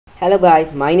Hello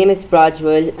guys, my name is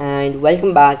Prajwal and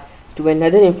welcome back to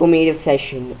another informative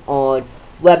session on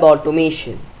web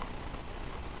automation.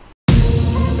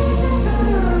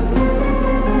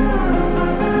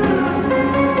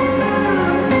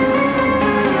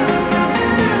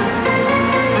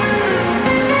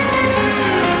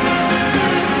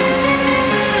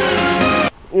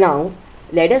 Now,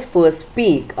 let us first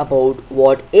speak about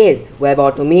what is web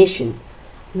automation.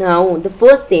 Now, the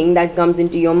first thing that comes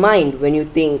into your mind when you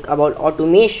think about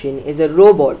automation is a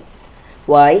robot.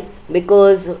 Why?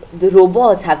 Because the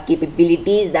robots have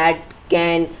capabilities that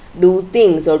can do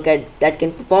things or that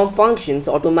can perform functions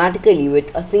automatically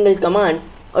with a single command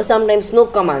or sometimes no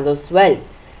commands as well.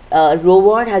 A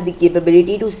robot has the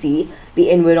capability to see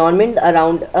the environment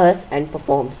around us and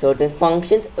perform certain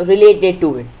functions related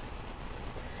to it.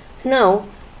 Now,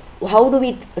 how do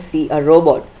we see a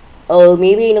robot?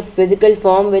 Maybe in a physical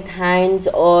form with hands,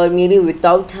 or maybe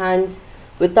without hands,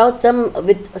 with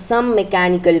some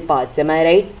mechanical parts. Am I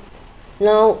right?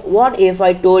 Now, what if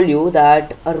I told you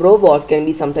that a robot can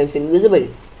be sometimes invisible?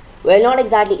 Well, not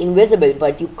exactly invisible,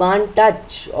 but you can't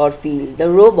touch or feel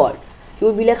the robot. You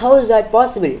would be like, how is that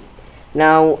possible?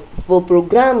 Now, for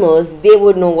programmers, they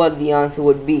would know what the answer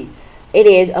would be. It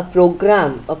is a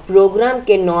program. A program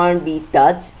cannot be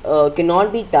touched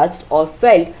or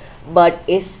felt, but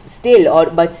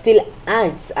still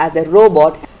acts as a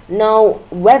robot. Now,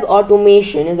 web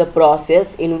automation is a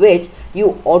process in which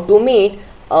you automate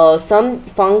some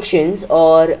functions,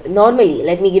 or normally,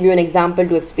 let me give you an example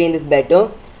to explain this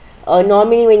better.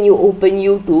 Normally when you open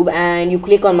YouTube and you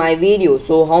click on my video,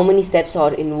 so how many steps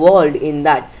are involved in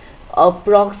that?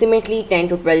 Approximately 10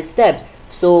 to 12 steps.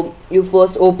 So you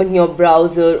first open your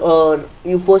browser,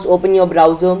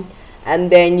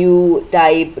 and then you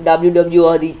type www,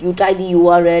 or you type the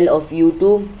URL of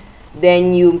YouTube.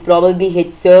 Then you probably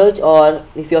hit search, or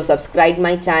if you're subscribed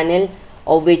my channel,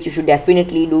 of which you should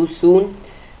definitely do soon,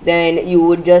 then you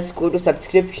would just go to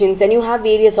subscriptions and you have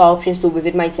various options to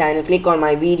visit my channel. Click on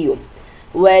my video.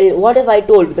 Well, what if I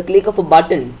told with the click of a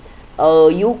button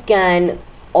you can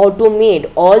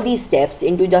automate all these steps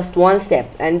into just one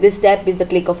step, and this step is the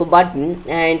click of a button,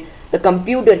 and the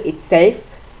computer itself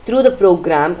through the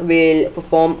program will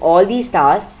perform all these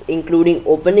tasks, including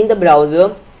opening the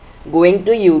browser, going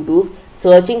to YouTube,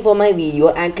 searching for my video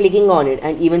and clicking on it,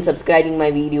 and even subscribing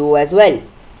my video as well.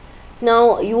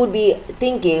 Now you would be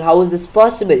thinking, how is this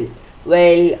possible?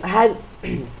 Well,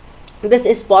 this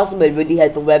is possible with the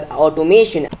help of web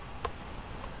automation.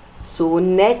 So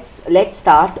let's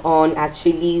start on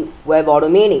actually web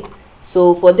automating.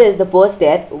 So for this, the first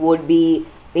step would be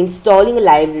installing a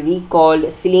library called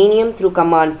Selenium through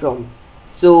command prompt.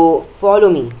 So follow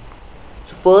me.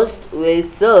 So first we'll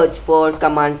search for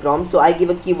command prompt. So I give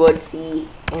a keyword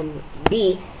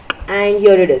CMD, and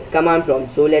here it is, command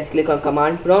prompt. So let's click on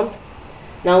command prompt.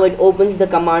 Now it opens the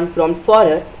command prompt for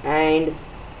us, and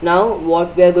now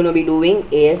what we are going to be doing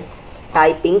is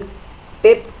typing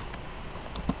pip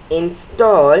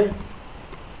install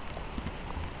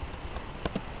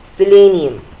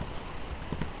Selenium.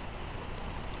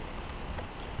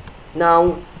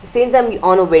 Now, since I'm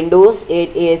on a Windows,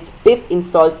 it is pip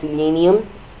install Selenium,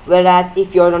 whereas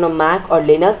if you're on a Mac or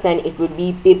Linux, then it would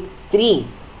be pip 3.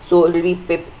 So it will be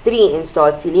pip 3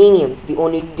 install Selenium. So the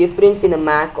only difference in a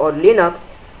Mac or Linux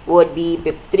would be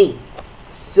pip 3.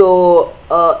 So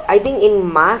I think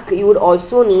in Mac you would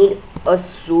also need a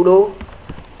sudo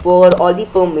for all the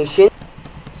permissions.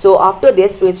 So after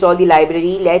this, to install the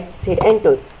library, let's hit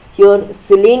enter. Here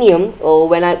Selenium,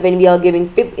 when we are giving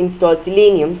pip install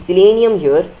Selenium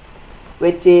here,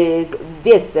 which is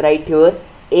this right here,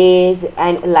 is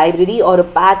an library or a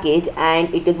package, and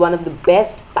it is one of the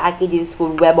best packages for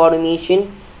web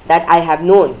automation that I have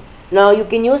known. Now you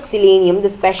can use Selenium. The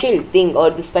special thing or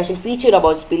the special feature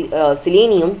about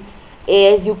Selenium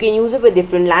is you can use it with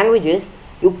different languages.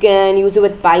 You can use it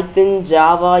with Python,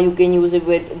 Java, you can use it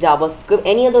with JavaScript,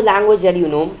 any other language that you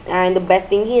know. And the best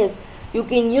thing is you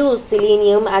can use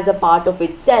Selenium as a part of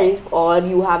itself, or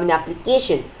you have an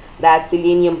application that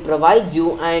Selenium provides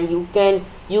you, and you can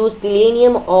use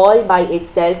Selenium all by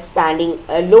itself, standing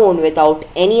alone without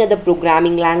any other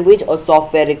programming language or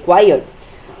software required.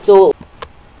 So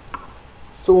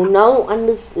now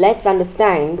let's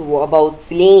understand about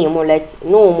Selenium, or let's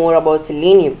know more about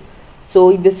Selenium.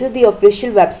 So this is the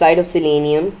official website of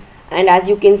Selenium, and as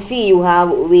you can see, you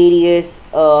have various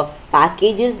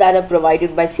packages that are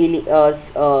provided by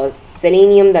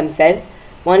Selenium themselves.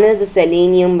 One is the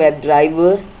Selenium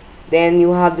WebDriver, then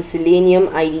you have the Selenium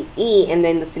IDE, and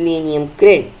then the Selenium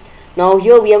Grid. Now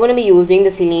here we are going to be using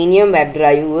the Selenium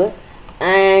WebDriver,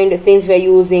 and since we are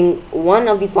using one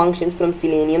of the functions from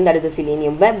Selenium, that is the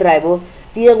Selenium WebDriver,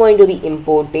 we are going to be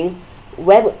importing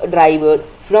WebDriver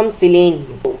from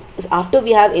Selenium. After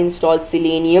we have installed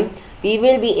Selenium, we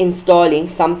will be installing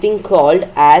something called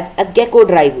as a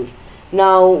geckodriver.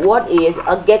 Now what is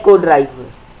a geckodriver?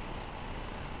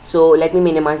 So let me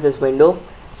minimize this window.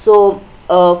 So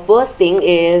first thing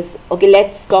is, okay,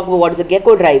 let's talk about what is a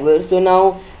geckodriver. So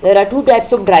now there are two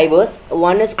types of drivers.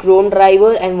 One is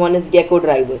chromedriver and one is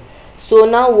geckodriver. So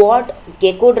now what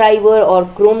geckodriver or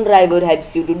chromedriver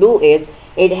helps you to do is,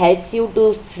 it helps you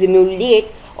to simulate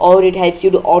or it helps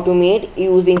you to automate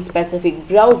using specific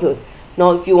browsers.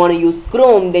 Now if you want to use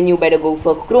Chrome, then you better go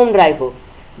for chromedriver,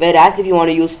 whereas if you want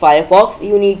to use Firefox,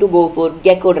 you need to go for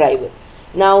geckodriver.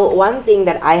 Now one thing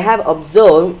that I have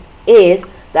observed is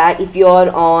that if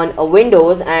you're on a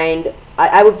Windows, and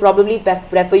I would probably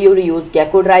prefer you to use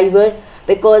geckodriver,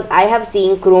 because I have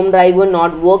seen chromedriver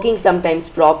not working sometimes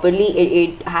properly.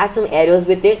 It has some errors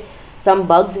with it, some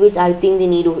bugs which I think they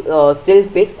need to still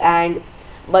fix,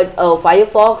 but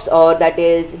Firefox, or that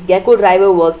is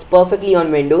geckodriver, works perfectly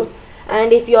on Windows.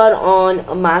 And if you are on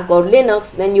Mac or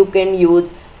Linux, then you can use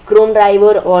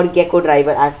chromedriver or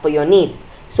geckodriver as per your needs.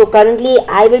 So currently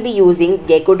I will be using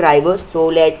geckodriver. So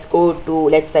let's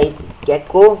type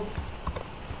geckodriver.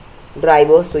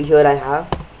 So here I have,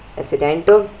 let's hit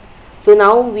enter. So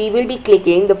now we will be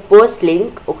clicking the first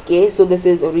link. Okay, so this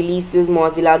is releases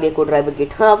Mozilla geckodriver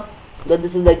GitHub. So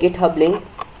this is the GitHub link.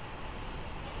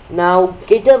 Now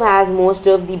GitHub has most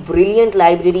of the brilliant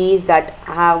libraries that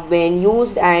have been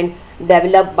used and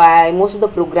developed by most of the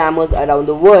programmers around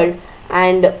the world,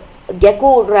 and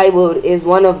geckodriver is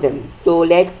one of them. So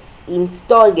let's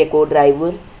install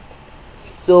geckodriver.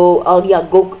 So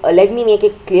let me make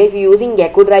it clear. If you're using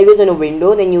geckodrivers on a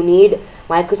window, then you need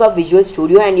Microsoft Visual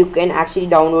Studio, and you can actually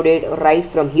download it right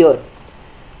from here.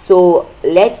 So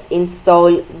let's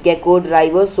install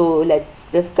geckodriver. So let's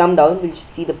just come down, we'll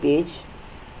see the page.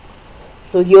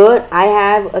 So here I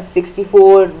have a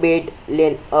 64-bit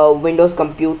Windows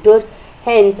computer,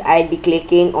 hence I'll be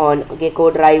clicking on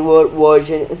geckodriver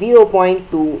version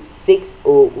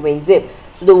 0.260 WinZip.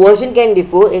 So the version can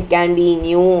differ, it can be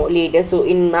new, latest. So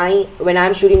when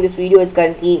I'm shooting this video, it's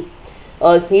currently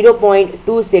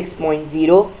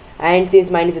 0.26.0, and since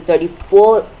mine is a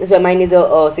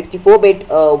 64-bit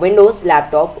Windows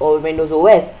laptop or Windows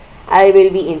OS, I will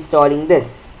be installing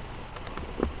this.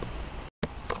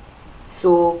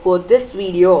 So for this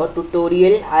video or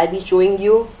tutorial, I'll be showing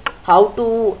you how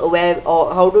to do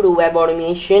web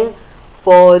automation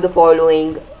for the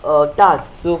following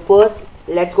tasks. So first,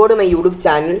 let's go to my YouTube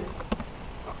channel.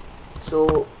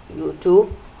 So YouTube,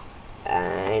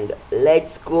 and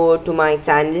let's go to my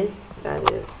channel. That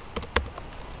is,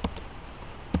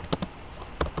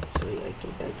 sorry, I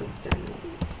can type the channel.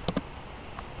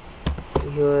 So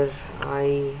here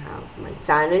I have my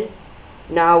channel.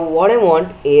 Now what I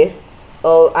want is,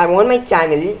 I want my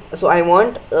channel, so I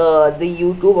want the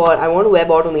YouTube, or I want to web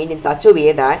automate in such a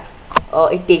way that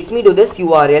it takes me to this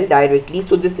URL directly.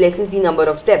 So this lessens the number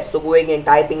of steps. So going and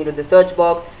typing into the search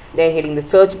box, then hitting the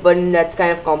search button, that's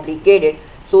kind of complicated.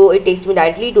 So it takes me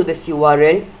directly to this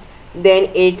URL.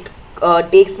 Then it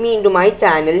takes me into my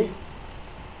channel.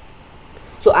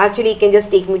 So actually it can just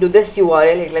take me to this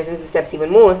URL. It lessens the steps even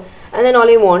more. And then all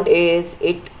I want is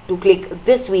it to click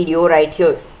this video right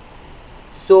here.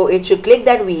 So it should click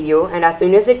that video, and as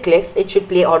soon as it clicks, it should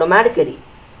play automatically.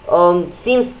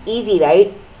 Seems easy,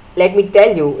 right? Let me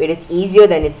tell you, it is easier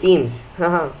than it seems.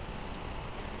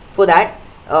 For that,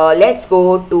 let's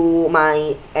go to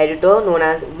my editor known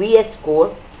as VS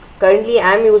Code. Currently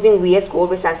I am using VS Code,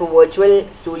 which stands for Virtual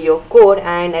Studio Code,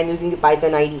 and I am using the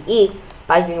Python IDE,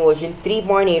 Python version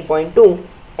 3.8.2.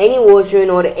 Any version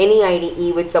or any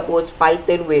IDE which supports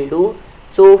Python will do.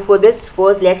 So for this,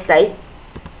 first let's type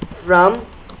from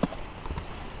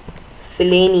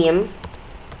Selenium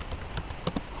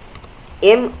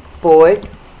import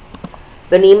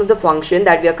the name of the function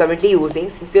that we are currently using.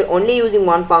 Since we are only using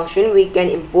one function, we can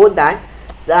import that,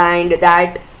 and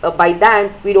by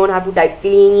that we don't have to type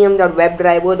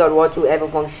selenium.webdriver or whatsoever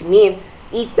function name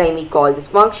each time we call this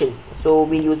function. So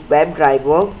we use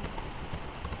WebDriver.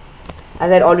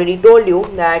 As I already told you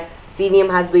that Selenium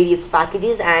has various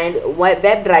packages, and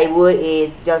WebDriver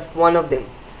is just one of them.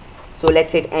 So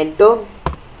let's hit enter.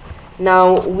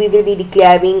 Now we will be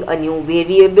declaring a new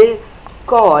variable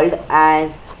called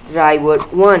as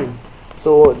driver1.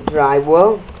 So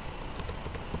driver1,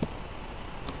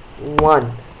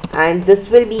 and this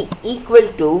will be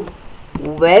equal to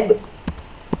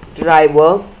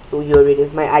WebDriver. So here it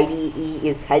is, my IDE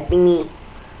is helping me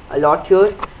a lot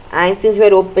here. and since we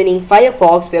are opening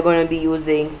Firefox, we are going to be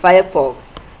using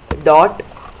Firefox dot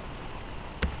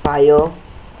Firefox,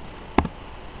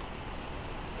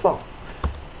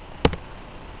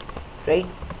 right?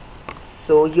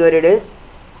 So here it is,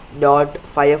 dot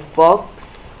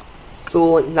Firefox.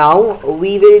 So now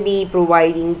we will be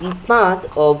providing the path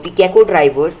of the gecko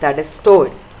drivers that is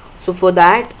stored. So for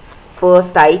that,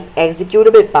 first type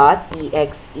executable path,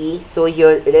 exe. So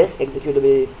here it is,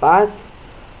 executable path.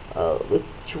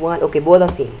 Which one? Okay, both are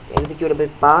same, executable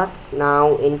path.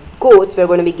 Now in quotes, we're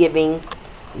going to be giving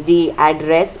the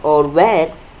address or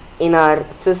where in our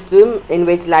system in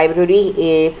which library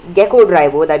is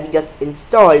geckodriver that we just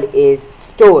installed is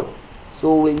stored.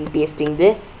 So we'll be pasting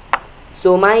this.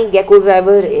 So my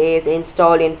geckodriver is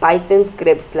installed in Python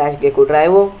script /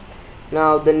 geckodriver.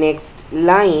 Now the next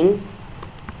line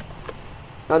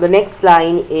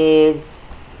is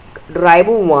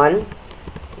driver1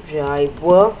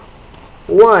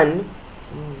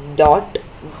 dot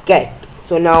get.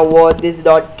 So now what this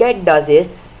dot get does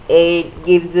is it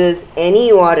gives us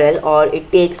any URL, or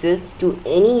it takes us to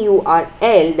any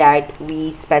URL that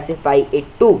we specify it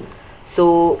to.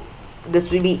 So this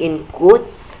will be in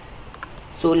quotes.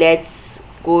 So let's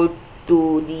go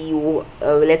to the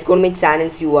let's go to my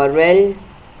channel's URL.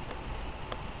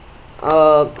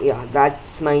 Yeah,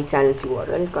 that's my channel's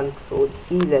URL. Control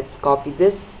C. Let's copy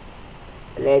this.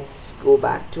 Let's go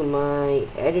back to my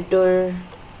editor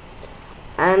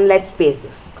and let's paste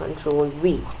this. Control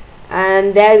V,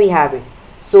 and there we have it.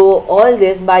 So all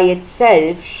this by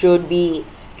itself should be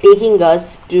taking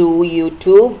us to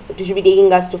YouTube. It should be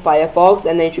taking us to Firefox,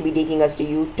 and then it should be taking us to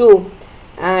YouTube,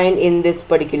 and in this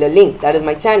particular link, that is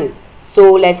my channel.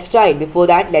 So let's try it. Before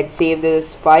that, let's save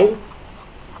this file.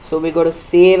 So we go to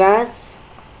save as.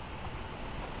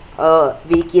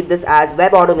 We keep this as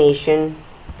web automation.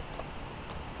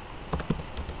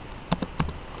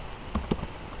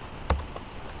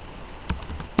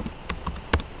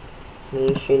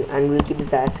 And we'll keep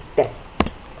this as test,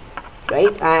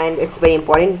 right? And it's very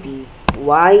important,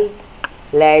 why.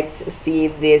 Let's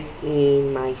save this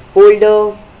in my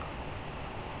folder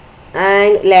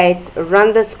and let's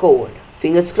run this code.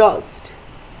 Fingers crossed.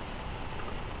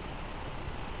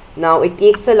 Now it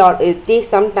takes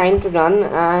some time to run,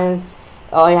 as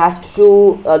it has to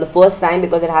do the first time,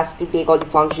 because it has to take all the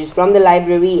functions from the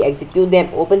library, execute them,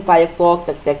 open Firefox,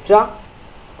 etc.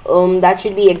 That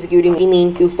should be executing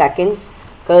in few seconds,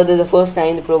 because this is the first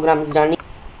time the program is running.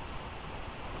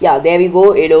 Yeah, there we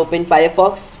go, it opened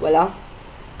Firefox, voila.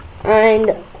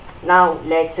 And now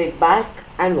let's sit back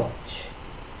and watch.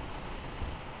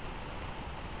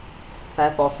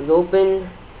 Firefox is open.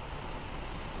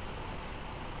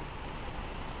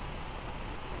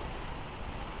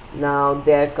 Now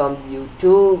there comes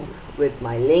YouTube with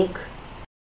my link.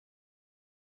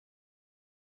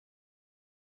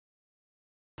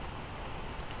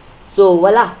 So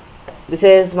voila, this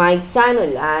is my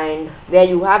channel, and there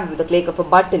you have it with the click of a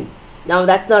button. Now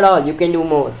that's not all, you can do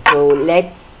more. So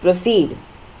let's proceed.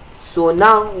 So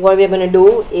now what we're going to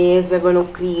do is we're going to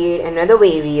create another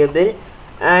variable,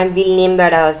 and we'll name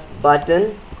that as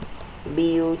button,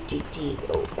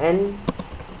 button,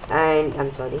 and I'm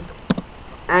sorry.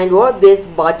 And what this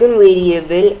button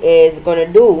variable is going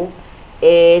to do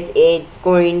is it's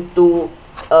going to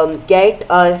get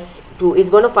us to, it's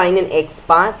going to find an X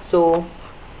path. So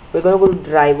we're going to go to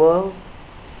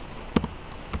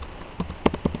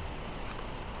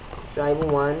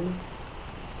driver1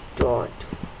 dot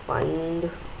find.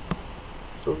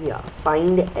 So yeah,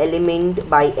 find element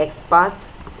by X path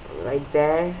right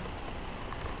there,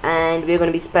 and we're going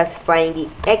to be specifying the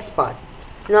X path.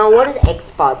 Now what is X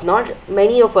path? Not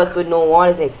many of us would know what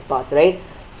is X path, right?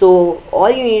 So all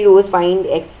you need to do is find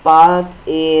X path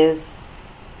is,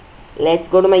 let's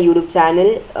go to my YouTube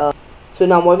channel. So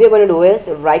now what we're going to do is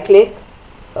right click,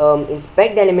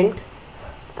 inspect element,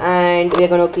 and we're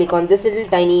going to click on this little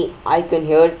tiny icon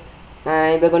here,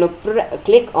 and we're going to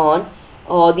click on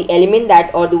the element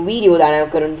that, or the video that I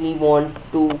currently want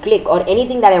to click, or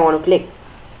anything that I want to click.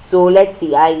 So let's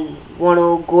see, I want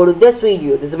to go to this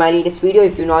video. This is my latest video.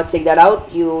 If you not check that out,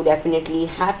 you definitely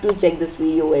have to check this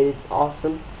video. It's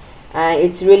awesome and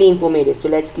it's really informative. So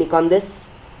let's click on this.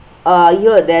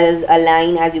 Here there is a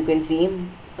line, as you can see.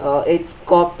 It's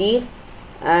copied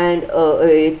and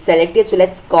it's selected. So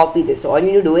let's copy this. So all you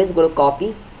need to do is go to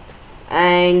copy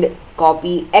and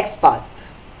copy X path.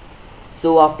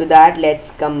 So after that,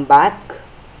 let's come back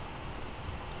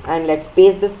and let's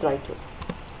paste this right here.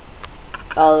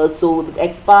 So the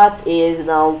X path is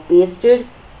now pasted.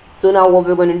 So now what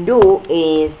we're going to do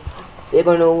is we're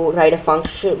going to write a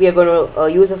function. We are going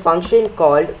to use a function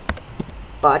called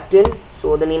button.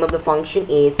 So the name of the function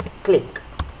is click.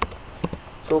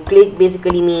 So click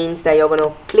basically means that you're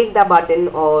gonna click the button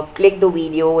or click the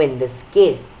video in this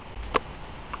case.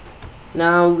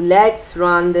 Now let's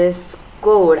run this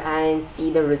code and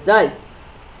see the result.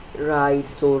 Right,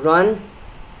 so run,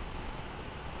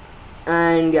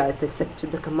 and yeah, it's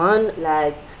accepted the command.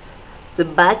 Let's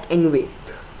sit back and wait.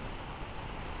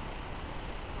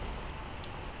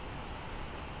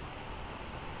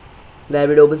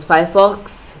 There it opens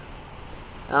Firefox.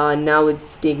 Now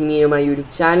it's taking me to my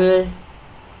YouTube channel.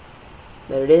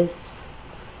 There it is.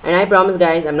 And I promise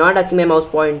guys, I'm not touching my mouse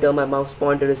pointer. My mouse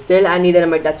pointer is still, and neither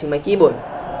am I touching my keyboard.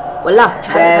 Voila,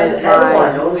 there's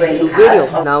my YouTube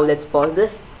video. Now let's pause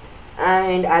this.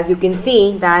 And as you can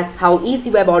see, that's how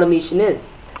easy web automation is.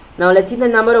 Now let's see the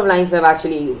number of lines we have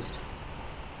actually used.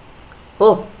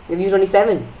 Oh, we've used only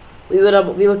 7. We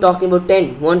were talking about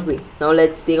 10, weren't we? Now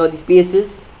let's take out the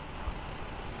spaces.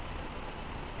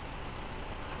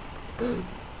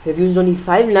 We've used only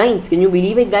 5 lines. Can you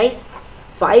believe it, guys?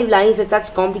 5 lines with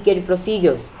such complicated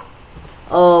procedures.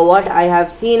 What I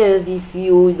have seen is if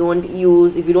you don't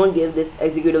give this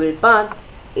executable path,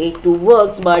 it too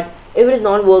works. But if it is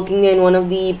not working, then one of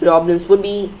the problems would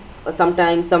be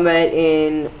sometimes somewhere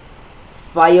in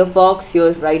Firefox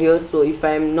here, right here. So if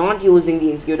I am not using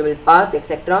the executable path,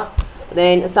 etc.,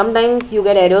 then sometimes you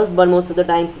get errors, but most of the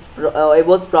times it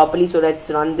works properly. So let's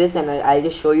run this, and I'll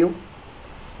just show you.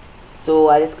 So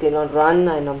I just click on run,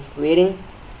 and I'm waiting.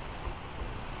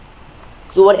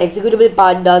 So what executable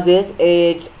path does is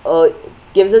it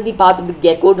gives us the path of the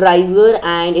geckodriver,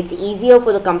 and it's easier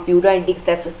for the computer and takes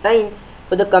less time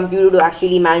for the computer to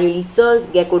actually manually search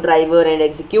geckodriver and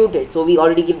execute it. So we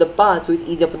already give the path, so it's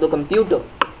easier for the computer.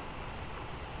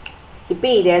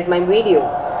 Yippee, there's my video.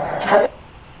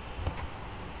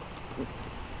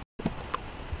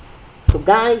 So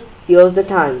guys, here's the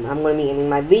time. I'm going to be ending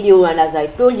my video, and as I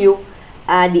told you,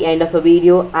 at the end of a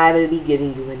video, I will be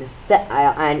giving you an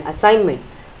assignment.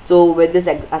 So with this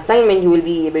assignment, you will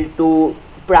be able to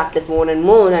practice more and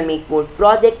more and make more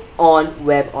projects on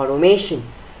web automation.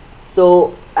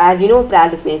 So as you know,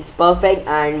 practice makes perfect,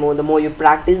 and the more you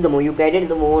practice, the more you get it,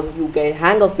 the more you get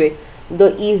hang of it,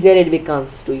 the easier it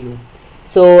becomes to you.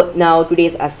 So now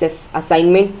today's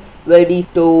assignment will be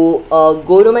to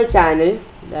go to my channel,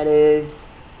 that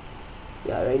is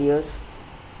right here.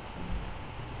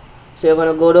 So you're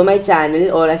gonna go to my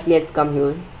channel, or actually let's come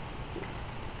here.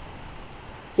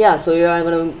 Yeah, so you're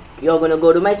gonna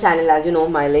go to my channel, as you know,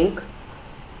 my link,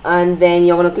 and then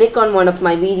you're gonna click on one of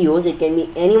my videos. It can be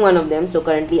any one of them. So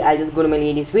currently I'll just go to my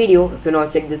latest video. If you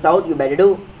not check this out, you better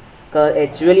do, because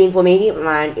it's really informative,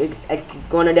 and it's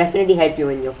gonna definitely help you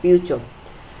in your future.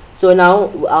 So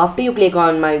now after you click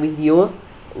on my video,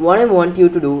 what I want you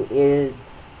to do is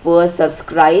first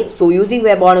subscribe. So using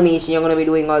web automation, you're going to be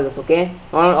doing all this, okay?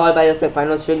 Not all by yourself. I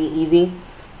know it's really easy.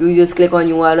 You just click on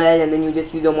URL, and then you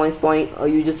just use your mouse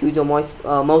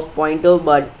pointer.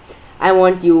 But I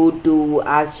want you to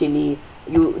actually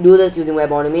do this using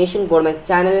web automation. Go to my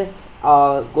channel,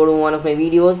 go to one of my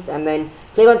videos, and then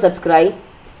click on subscribe.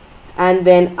 And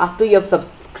then after you have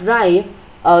subscribed,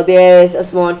 there's a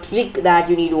small trick that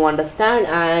you need to understand,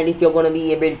 and if you're going to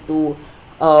be able to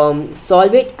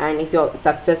solve it, and if you're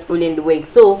successful in doing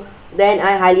so, then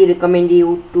I highly recommend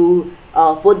you to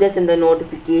put this in the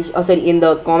notification, in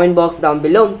the comment box down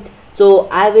below, so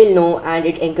I will know, and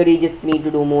it encourages me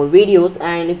to do more videos.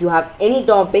 And if you have any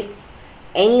topics,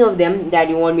 any of them that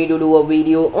you want me to do a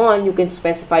video on, you can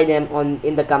specify them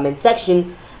in the comment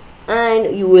section,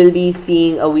 and you will be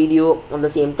seeing a video on the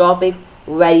same topic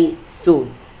very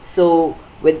soon. So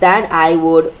with that, I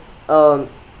would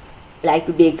like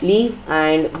to take leave,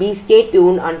 and stay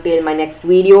tuned until my next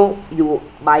video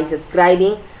by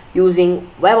subscribing using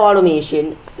web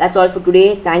automation. That's all for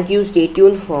today. Thank you. Stay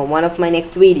tuned for one of my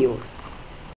next videos.